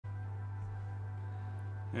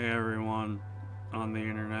Hey everyone on the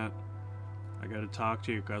internet. I gotta talk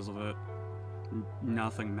to you because of it.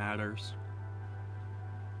 Nothing matters.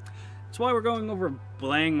 That's why we're going over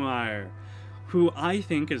Blangdmire, who I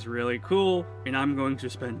think is really cool, and I'm going to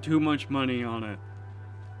spend too much money on it.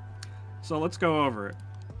 So let's go over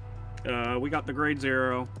it. We got the grade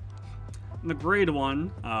 0. And the grade 1,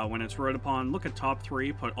 when it's wrote upon, look at top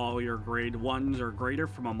 3, put all your grade 1s or greater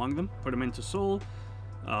from among them, put them into soul,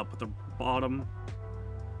 put the bottom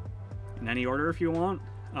in any order if you want.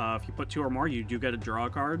 If you put 2 or more, you do get a draw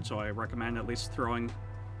card, so I recommend at least throwing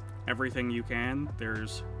everything you can.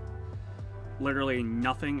 There's literally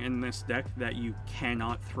nothing in this deck that you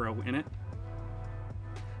cannot throw in it.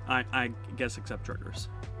 I guess except triggers.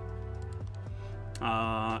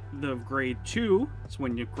 The grade 2 is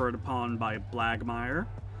when you're wrote upon by Blangdmire.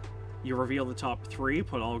 You reveal the top 3,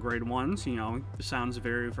 put all grade 1s. You know, sounds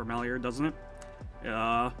very familiar, doesn't it?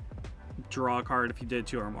 Draw a card if you did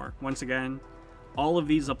 2 or more. Once again, all of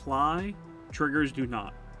these apply, triggers do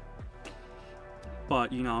not.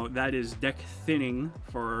 But, you know, that is deck thinning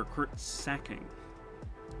for crit sacking.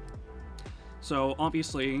 So,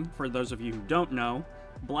 obviously, for those of you who don't know,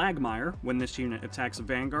 Blangdmire, when this unit attacks a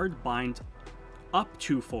Vanguard, bind up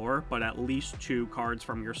to 4, but at least 2 cards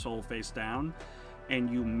from your soul face down, and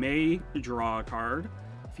you may draw a card.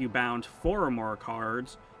 If you bound 4 or more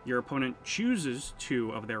cards, your opponent chooses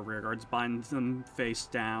 2 of their rear guards, binds them face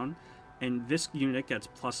down, and this unit gets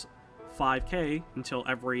plus 5k until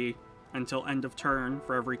end of turn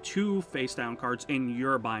for every 2 face down cards in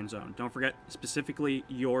your bind zone. Don't forget specifically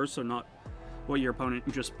yours, so not what your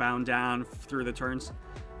opponent just bound down through the turns.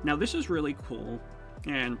 Now this is really cool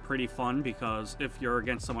and pretty fun because if you're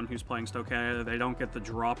against someone who's playing Stoke, they don't get the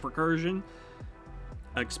drop recursion,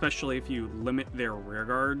 especially if you limit their rear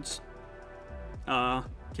guards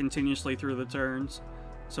continuously through the turns.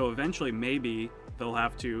 So eventually maybe they'll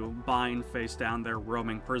have to bind face down their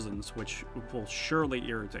roaming prisons, which will surely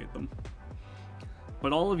irritate them.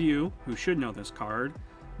 But all of you who should know this card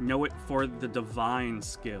know it for the Divine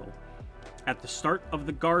skill. At the start of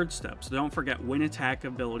the guard steps, don't forget wind attack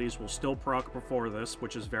abilities will still proc before this,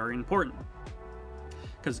 which is very important.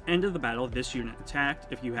 Because end of the battle, this unit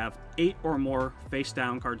attacked, if you have 8 or more face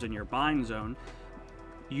down cards in your bind zone,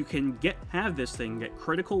 you can have this thing get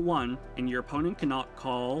critical 1, and your opponent cannot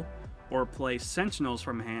call or play sentinels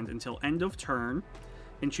from hand until end of turn,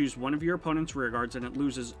 and choose one of your opponent's rear guards, and it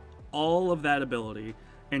loses all of that ability,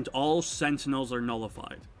 and all sentinels are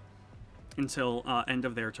nullified until end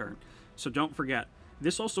of their turn. So don't forget,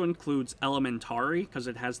 this also includes Elementary, because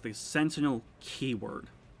it has the Sentinel keyword,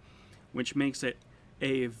 which makes it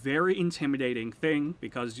a very intimidating thing,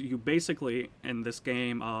 because you basically, in this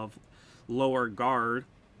game of lower guard,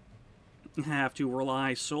 have to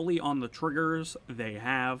rely solely on the triggers they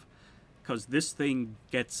have, because this thing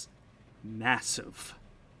gets massive.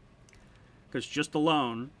 Because just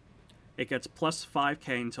alone, it gets plus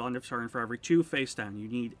 5k until end of turn for every 2 face down. You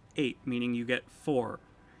need 8, meaning you get 4.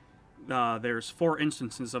 There's 4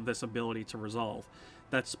 instances of this ability to resolve.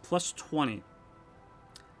 That's plus 20.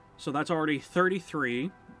 So that's already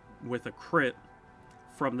 33 with a crit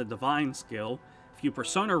from the Divine skill. If you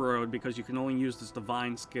Persona Road, because you can only use this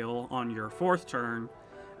Divine skill on your 4th turn,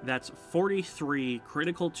 that's 43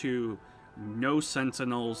 critical 2, no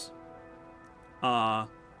sentinels. I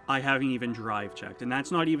haven't even drive checked, and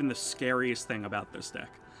that's not even the scariest thing about this deck.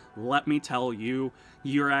 Let me tell you,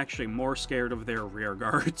 you're actually more scared of their rear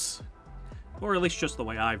guards. Or at least just the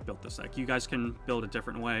way I've built this deck. You guys can build it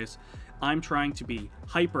different ways. I'm trying to be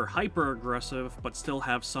hyper aggressive, but still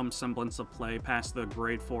have some semblance of play past the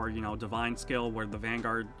grade 4, you know, Divine skill, where the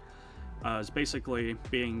Vanguard is basically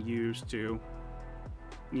being used to,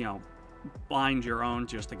 you know, bind your own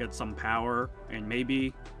just to get some power, and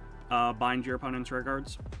maybe bind your opponent's rear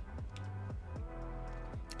guards.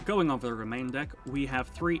 Going over the main deck, we have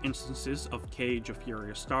 3 instances of Cage of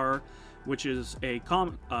Furious Star, which is a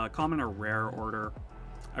common or rare order,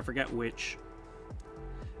 I forget which,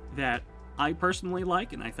 that I personally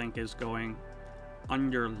like and I think is going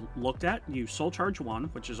underlooked at. You Soul Charge 1,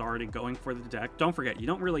 which is already going for the deck. Don't forget, you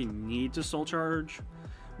don't really need to Soul Charge.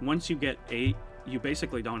 Once you get 8, you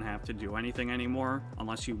basically don't have to do anything anymore,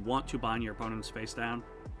 unless you want to bind your opponent's face down.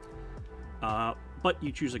 But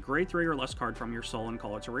you choose a grade 3 or less card from your soul and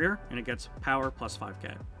call it to rear, and it gets power plus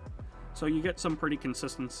 5k. So you get some pretty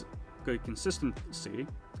good consistency.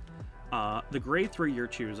 The grade 3 you're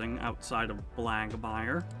choosing, outside of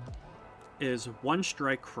Blangdmire, is One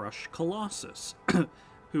Strike Crush Colossus,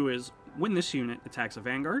 who is, when this unit attacks a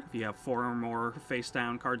Vanguard, if you have 4 or more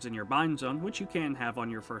face-down cards in your bind zone, which you can have on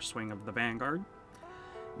your first swing of the Vanguard,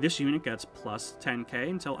 this unit gets plus 10k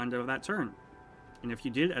until end of that turn. And if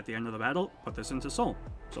you did at the end of the battle, put this into soul.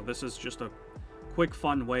 So this is just a quick,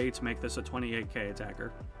 fun way to make this a 28k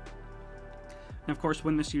attacker. And of course,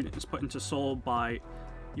 when this unit is put into soul by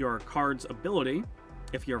your card's ability,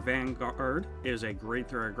 if your Vanguard is a grade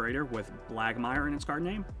 3 or greater with Blangdmire in its card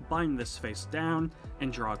name, bind this face down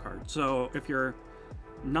and draw a card. So if you're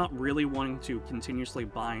not really wanting to continuously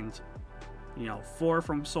bind, 4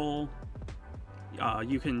 from soul,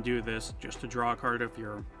 you can do this just to draw a card if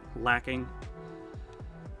you're lacking.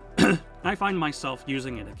 I find myself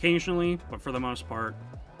using it occasionally, but for the most part,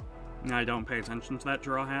 I don't pay attention to that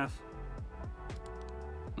draw half.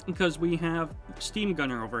 Because we have Steam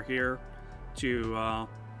Gunner over here to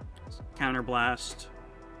Counter Blast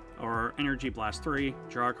or Energy Blast 3,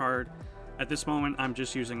 draw a card. At this moment, I'm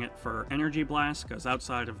just using it for Energy Blast, because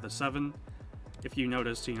outside of the 7, if you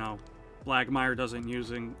notice, Blangdmire doesn't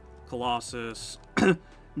using Colossus,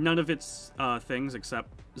 none of its things except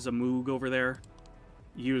Zamoog over there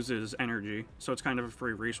uses energy, so it's kind of a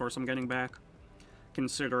free resource I'm getting back,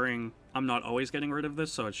 considering I'm not always getting rid of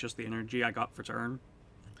this, so it's just the energy I got for turn.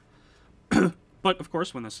 But of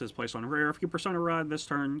course, when this is placed on rear, if you Persona Rod this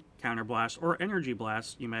turn, Counter Blast or Energy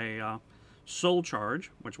Blast, you may Soul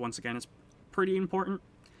Charge, which once again is pretty important,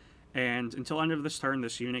 and until end of this turn,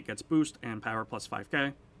 this unit gets boost and power plus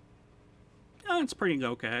 5k. It's pretty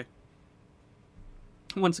okay.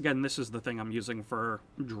 Once again, this is the thing I'm using for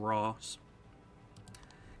draws.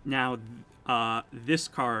 Now, this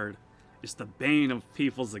card is the bane of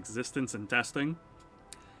people's existence and testing.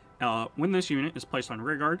 When this unit is placed on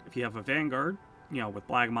rearguard, if you have a Vanguard, with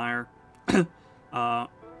Blangdmire,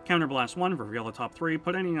 Counter Blast 1, reveal the top 3,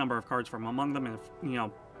 put any number of cards from among them, and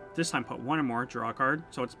if, this time put 1 or more, draw a card,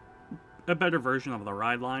 so it's a better version of the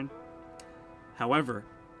ride line. However,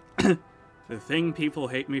 the thing people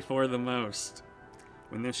hate me for the most,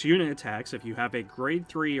 when this unit attacks, if you have a grade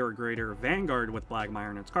 3 or greater Vanguard with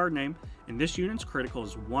Blangdmire in its card name, and this unit's critical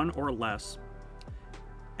is 1 or less,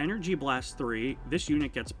 Energy Blast 3, this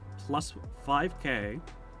unit gets plus 5k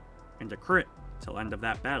and a crit till end of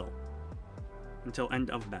that battle. Until end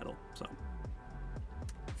of battle, so.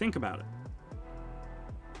 Think about it.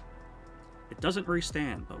 It doesn't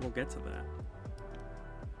restand, but we'll get to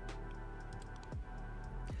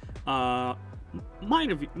that.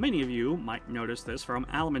 Many of you might notice this from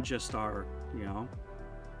Almagistar,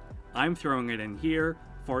 I'm throwing it in here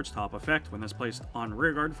for its top effect. When this placed on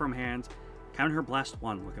rearguard from hand, Counter Blast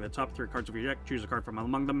 1. Look at the top 3 cards of your deck, choose a card from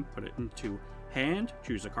among them, put it into hand,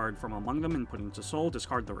 choose a card from among them, and put it into soul,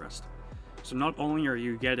 discard the rest. So not only are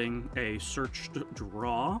you getting a searched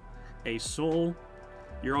draw, a soul,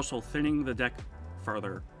 you're also thinning the deck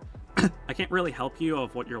further. I can't really help you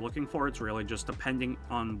of what you're looking for, it's really just depending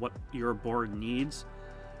on what your board needs.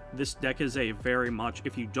 This deck is a very much,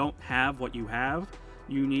 if you don't have what you have,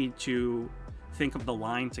 you need to think of the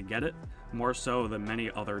line to get it, more so than many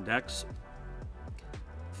other decks.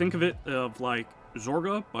 Think of it of like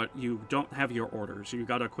Zorga, but you don't have your orders. You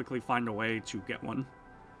gotta quickly find a way to get one.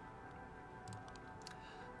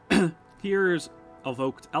 Here's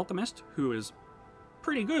Evoked Alchemist, who is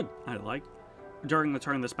pretty good, I like. During the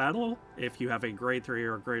turn of this battle, if you have a grade 3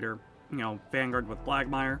 or greater, Vanguard with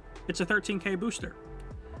Blangdmire, it's a 13k booster.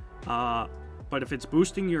 But if it's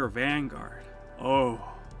boosting your Vanguard, oh,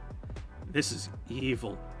 this is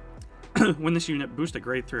evil. When this unit boosts a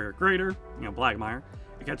grade 3 or greater, Blangdmire,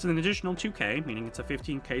 it gets an additional 2k, meaning it's a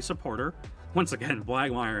 15k supporter. Once again,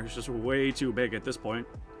 Blangdmire is just way too big at this point.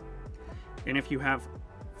 And if you have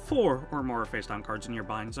 4 or more face-down cards in your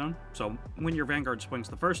bind zone, so when your Vanguard swings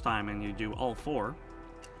the first time and you do all 4,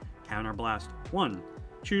 Counter Blast 1.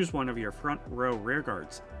 Choose one of your front row rear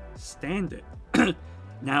guards. Stand it.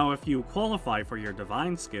 Now, if you qualify for your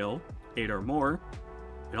Divine skill, 8 or more,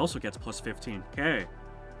 it also gets plus 15k.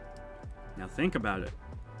 Now think about it.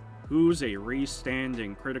 Who's a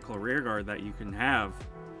restanding critical rearguard that you can have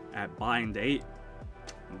at bind 8?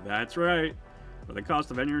 That's right. For the cost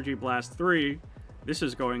of Energy Blast 3, this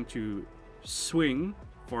is going to swing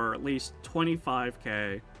for at least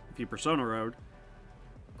 25k if you Persona Road.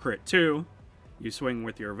 Crit 2, you swing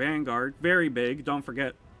with your Vanguard. Very big, don't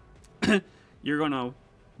forget. You're going to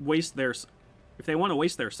waste their... If they want to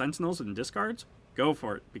waste their Sentinels and discards, go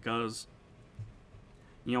for it, because...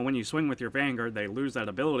 when you swing with your Vanguard, they lose that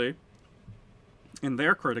ability. And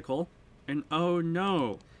they're critical. And oh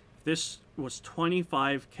no, this was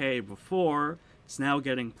 25k before, it's now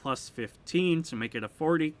getting plus 15 to make it a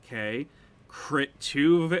 40k crit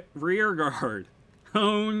 2 rear guard.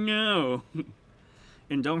 Oh no.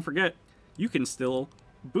 And don't forget, you can still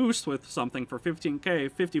boost with something for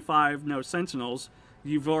 15k, 55, no Sentinels.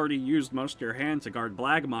 You've already used most of your hand to guard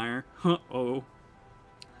Blangdmire. Uh-oh.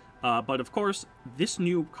 But of course, this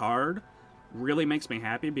new card really makes me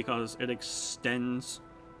happy because it extends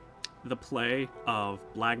the play of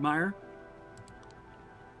Blangdmire.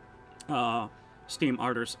 Steam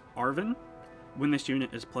artist Arvin. When this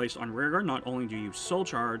unit is placed on rearguard, not only do you soul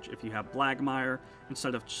charge if you have Blangdmire,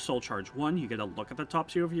 instead of soul charge 1, you get a look at the top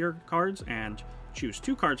 2 of your cards and choose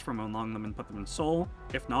 2 cards from among them and put them in soul.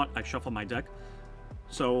 If not, I shuffle my deck.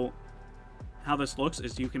 So how this looks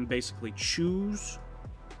is you can basically choose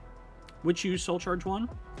which you soul charge 1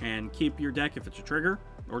 and keep your deck if it's a trigger,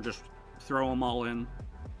 or just throw them all in.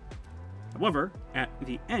 However, at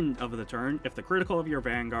the end of the turn, if the critical of your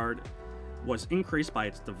Vanguard was increased by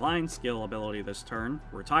its divine skill ability this turn,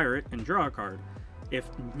 retire it and draw a card. If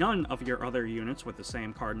none of your other units with the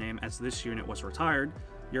same card name as this unit was retired,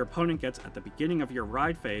 your opponent gets at the beginning of your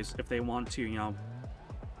ride phase, if they want to, you know,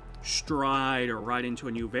 stride or ride into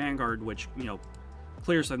a new Vanguard, which, you know,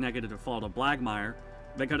 clears the negative default of Blangdmire,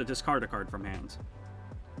 they gotta discard a card from hand.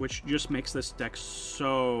 Which just makes this deck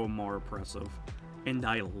so more oppressive, and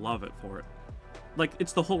I love it for it. Like,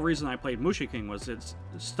 it's the whole reason I played Musha King, was it's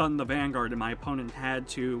stunned the Vanguard and my opponent had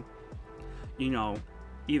to, you know,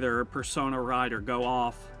 either Persona Ride or go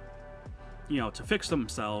off, you know, to fix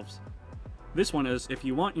themselves. This one is, if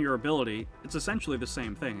you want your ability, it's essentially the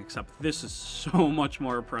same thing, except this is so much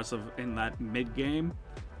more oppressive in that mid-game.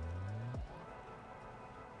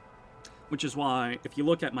 Which is why, if you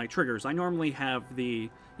look at my triggers, I normally have the,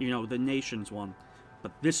 you know, the Nations one.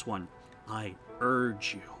 But this one, I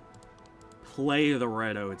urge you, play the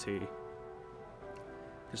red OT.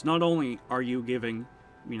 Because not only are you giving,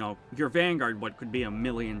 you know, your Vanguard what could be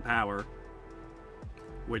 1,000,000 power,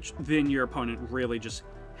 which then your opponent really just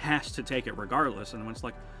has to take it regardless, and when it's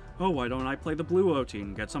like, oh, why don't I play the blue OT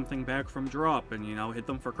and get something back from drop and, you know, hit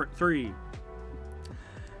them for crit 3?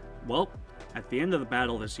 Well, at the end of the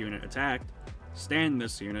battle this unit attacked, stand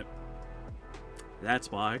this unit.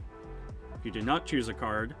 That's why, if you did not choose a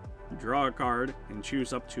card, draw a card and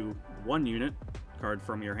choose up to 1 unit card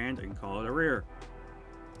from your hand and call it a rear.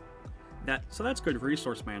 So that's good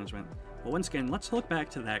resource management. But once again, let's look back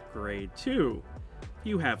to that grade 2.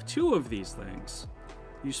 You have 2 of these things.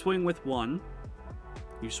 You swing with one,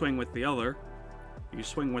 you swing with the other, you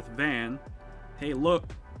swing with Van. Hey look,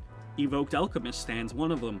 Evoked Alchemist stands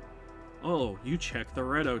one of them. Oh, you check the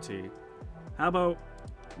red OT. How about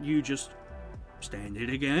you just stand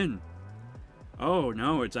it again? Oh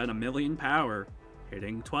no, it's at 1,000,000 power,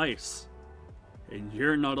 hitting twice. And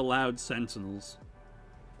you're not allowed Sentinels.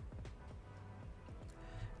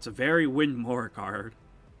 It's a very Windmore card.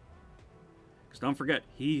 Because don't forget,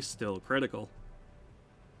 he's still critical.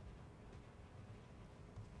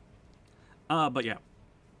 But yeah.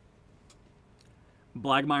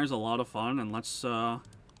 Blangdmire's a lot of fun, and let's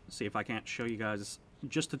see if I can't show you guys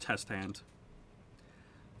just a test hand.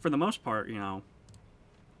 For the most part, you know,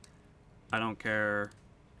 I don't care,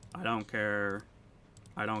 I don't care,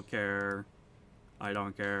 I don't care, I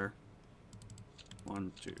don't care.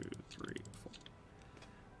 1, 2, 3, 4.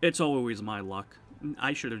 It's always my luck.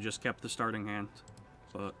 I should have just kept the starting hand,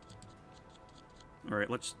 but... Alright,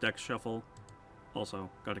 let's deck shuffle. Also,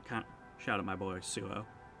 gotta shout at my boy, Suo.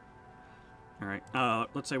 Alright,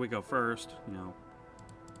 let's say we go first, you know.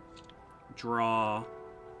 Draw.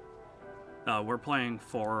 We're playing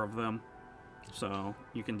 4 of them, so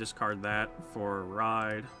you can discard that for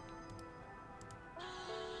ride.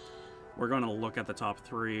 We're gonna look at the top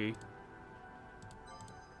 3.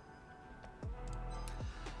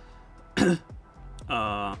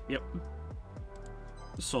 Yep.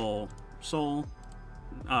 Soul.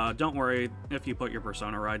 Don't worry if you put your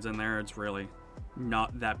Persona rides in there, it's really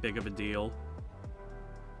not that big of a deal.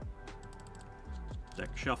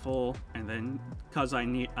 Deck shuffle, and then, because I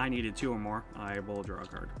needed 2 or more, I will draw a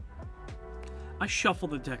card. I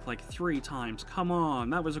shuffled the deck like 3 times, come on,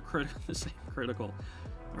 that was the same critical.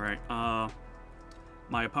 Alright,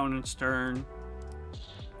 my opponent's turn.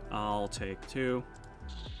 I'll take 2.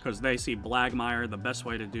 Because they see Blangdmire, the best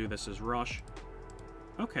way to do this is rush.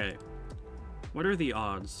 Okay. What are the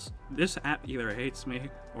odds? This app either hates me,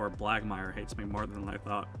 or Blangdmire hates me more than I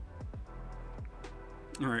thought.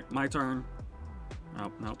 Alright, my turn.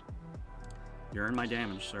 Oh, nope. You're in my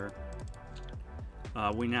damage, sir.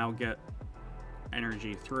 We now get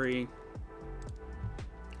energy 3.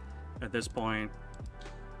 At this point,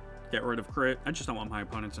 get rid of crit. I just don't want my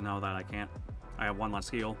opponent to know that I can't. I have 1 less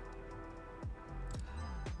heal.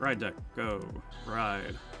 Ride deck, go.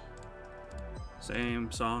 Ride.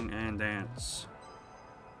 Same song and dance.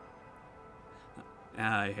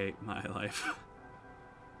 I hate my life.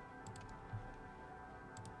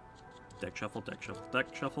 Deck shuffle, deck shuffle,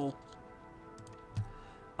 deck shuffle.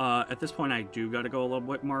 At this point, I do gotta go a little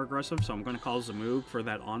bit more aggressive, so I'm gonna call Zamoog for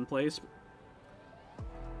that on place.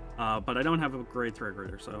 But I don't have a great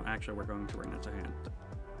trigger, so actually we're going to bring that to hand.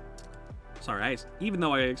 Sorry, even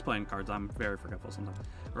though I explain cards, I'm very forgetful sometimes.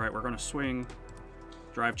 Alright, we're gonna swing,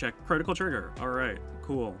 drive check, critical trigger. Alright,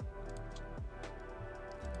 cool.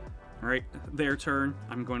 Alright, their turn.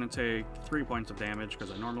 I'm going to take 3 points of damage,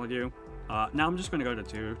 because I normally do. Now I'm just going to go to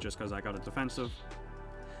 2, just because I got a defensive.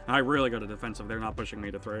 I really got a defensive. They're not pushing me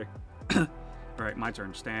to 3. Alright, my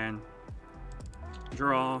turn. Stand.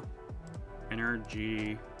 Draw.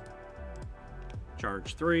 Energy.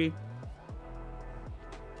 Charge 3.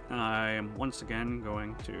 I am once again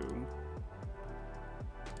going to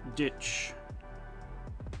ditch.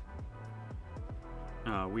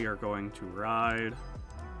 We are going to ride.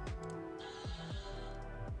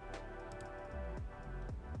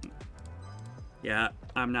 Yeah,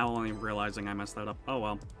 I'm now only realizing I messed that up. Oh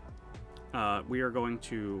well. We are going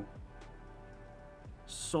to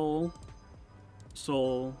Soul,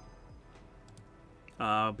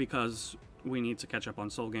 because we need to catch up on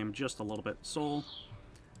Soul Game just a little bit. Soul.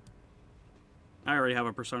 I already have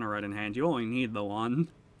a Persona right in hand. You only need the one.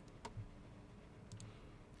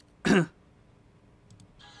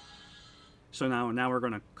 So now we're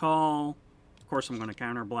going to call. Of course, I'm going to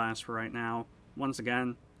counter blast for right now. Once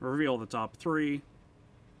again, reveal the top 3.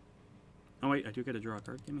 Oh wait, I do get to draw a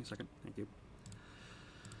card. Give me a second. Thank you.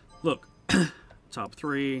 Look, top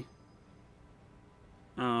 3.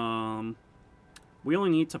 We only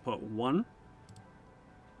need to put 1.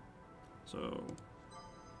 So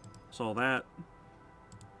that.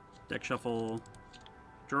 Deck shuffle.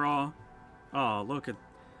 Draw. Oh, look at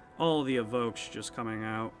all the evokes just coming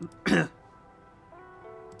out.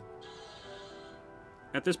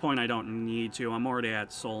 At this point, I don't need to. I'm already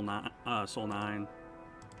at Soul 9.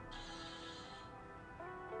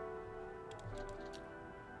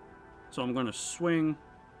 So I'm going to swing.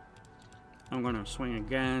 I'm going to swing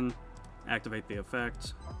again. Activate the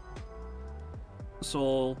effect.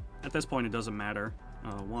 Soul. At this point, it doesn't matter.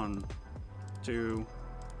 1, 2,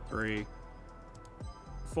 3,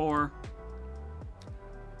 4.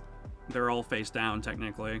 They're all face down,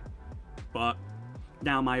 technically. But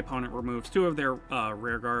now my opponent removes 2 of their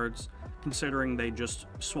rear guards. Considering they just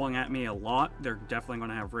swung at me a lot, they're definitely going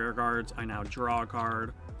to have rear guards. I now draw a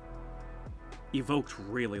card. Evoked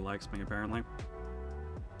really likes me, apparently.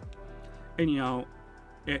 And, you know,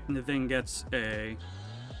 the thing gets a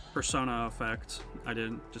Persona effect. I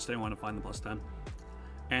just didn't want to find the +10.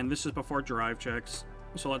 And this is before drive checks.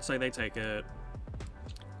 So let's say they take it.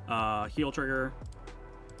 Heal trigger.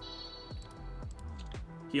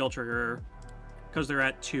 Heal trigger. Because they're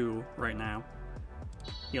at 2 right now.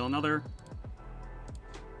 Heal another.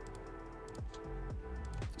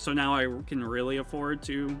 So now I can really afford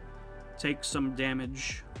to take some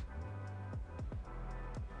damage.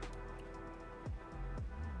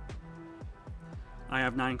 I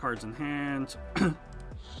have 9 cards in hand. You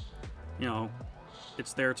know,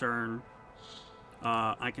 it's their turn.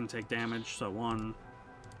 I can take damage, so 1,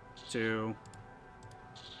 2,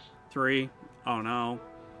 3. Oh no.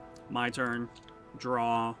 My turn.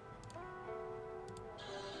 Draw.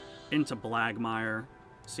 Into Blangdmire.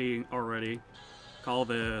 See already. Call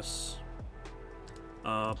this.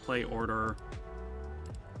 Play order.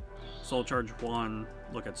 Soul charge 1.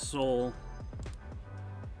 Look at Soul.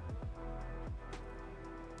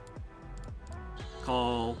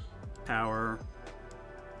 Call. Power.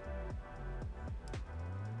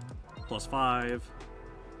 +5.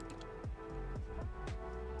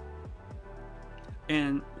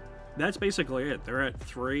 And that's basically it. They're at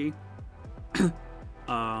 3.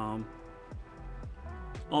 All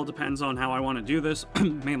depends on how I want to do this.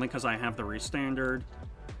 Mainly because I have the restandard.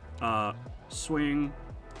 Swing.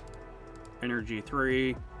 Energy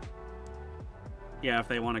 3. Yeah, if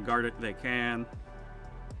they want to guard it, they can.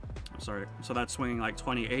 Sorry. So that's swinging like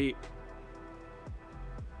 28.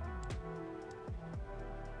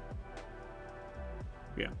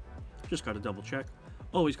 Yeah. Just got to double check.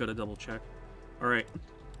 Always got to double check. Alright.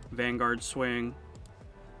 Vanguard swing.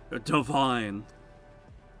 Divine.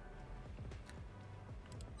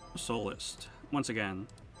 Soulist. Once again,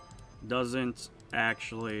 doesn't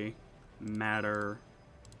actually matter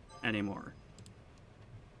anymore.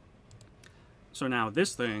 So now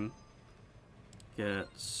this thing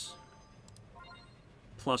gets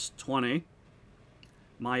 +20.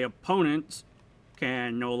 My opponent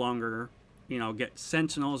can no longer, you know, get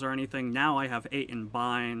sentinels or anything. Now I have 8 in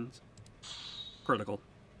bind. Critical.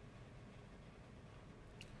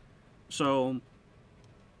 So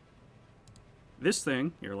this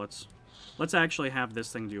thing here, let's actually have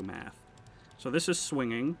this thing do math. So this is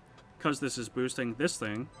swinging because this is boosting this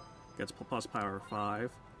thing, gets plus power 5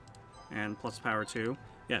 and plus power 2.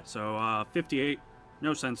 Yeah, so 58,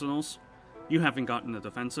 no Sentinels. You haven't gotten the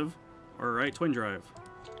defensive. Alright, Twin Drive.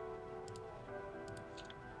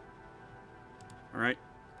 Alright,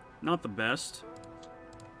 not the best.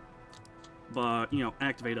 But, you know,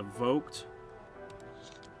 activate Evoked.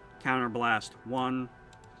 Counter Blast 1.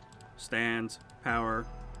 Stand, power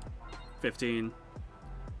 15.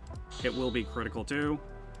 It will be critical too.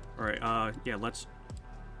 Alright, yeah, let's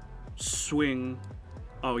swing.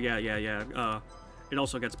 Oh, yeah. It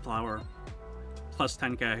also gets power. Plus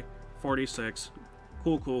 10k. 46.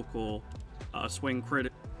 Cool. Swing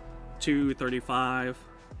crit 235.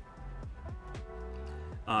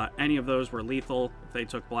 Any of those were lethal if they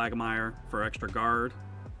took Blangdmire for extra guard.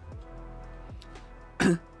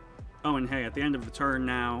 Oh, and hey, at the end of the turn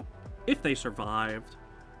now, if they survived,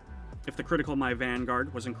 if the critical of my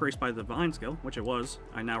Vanguard was increased by the Divine skill, which it was,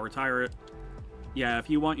 I now retire it. Yeah, if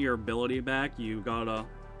you want your ability back, you gotta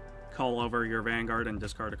call over your Vanguard and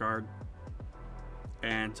discard a card.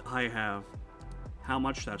 And I have, how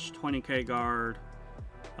much? That's 20k guard,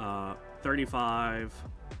 35,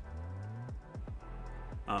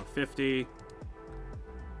 50,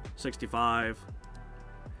 65.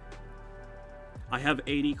 I have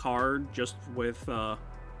 80 card just with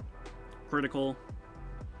critical.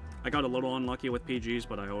 I got a little unlucky with PGs,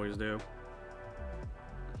 but I always do.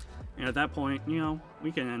 And at that point, you know,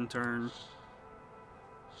 we can end turn.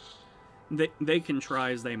 They can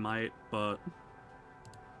try as they might, but...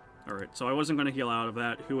 Alright, so I wasn't going to heal out of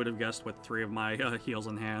that. Who would have guessed with 3 of my heals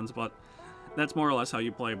in hands, but that's more or less how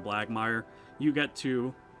you play Blangdmire. You get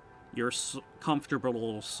to your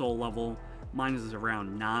comfortable soul level. Mine is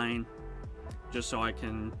around 9, just so I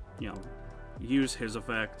can, you know, use his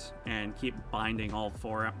effect and keep binding all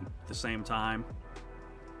 4 at the same time.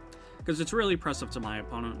 Because it's really oppressive to my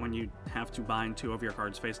opponent when you have to bind 2 of your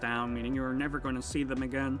cards face down, meaning you're never going to see them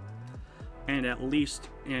again. And at least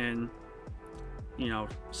in, you know,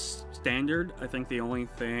 standard, I think the only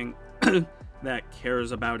thing that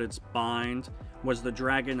cares about its bind was the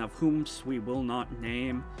dragon of whom we will not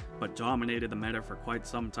name, but dominated the meta for quite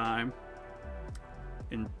some time.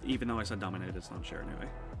 And even though I said dominated, it's not sure anyway.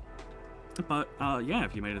 But, yeah,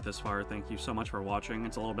 if you made it this far, thank you so much for watching.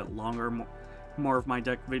 It's a little bit longer, more of my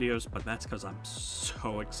deck videos, but that's because I'm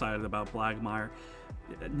so excited about Blangdmire.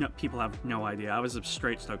 No, people have no idea. I was a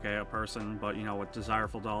straight Stokea person, but, you know, with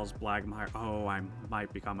Desireful Dolls, Blangdmire, oh, I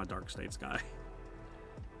might become a Dark States guy.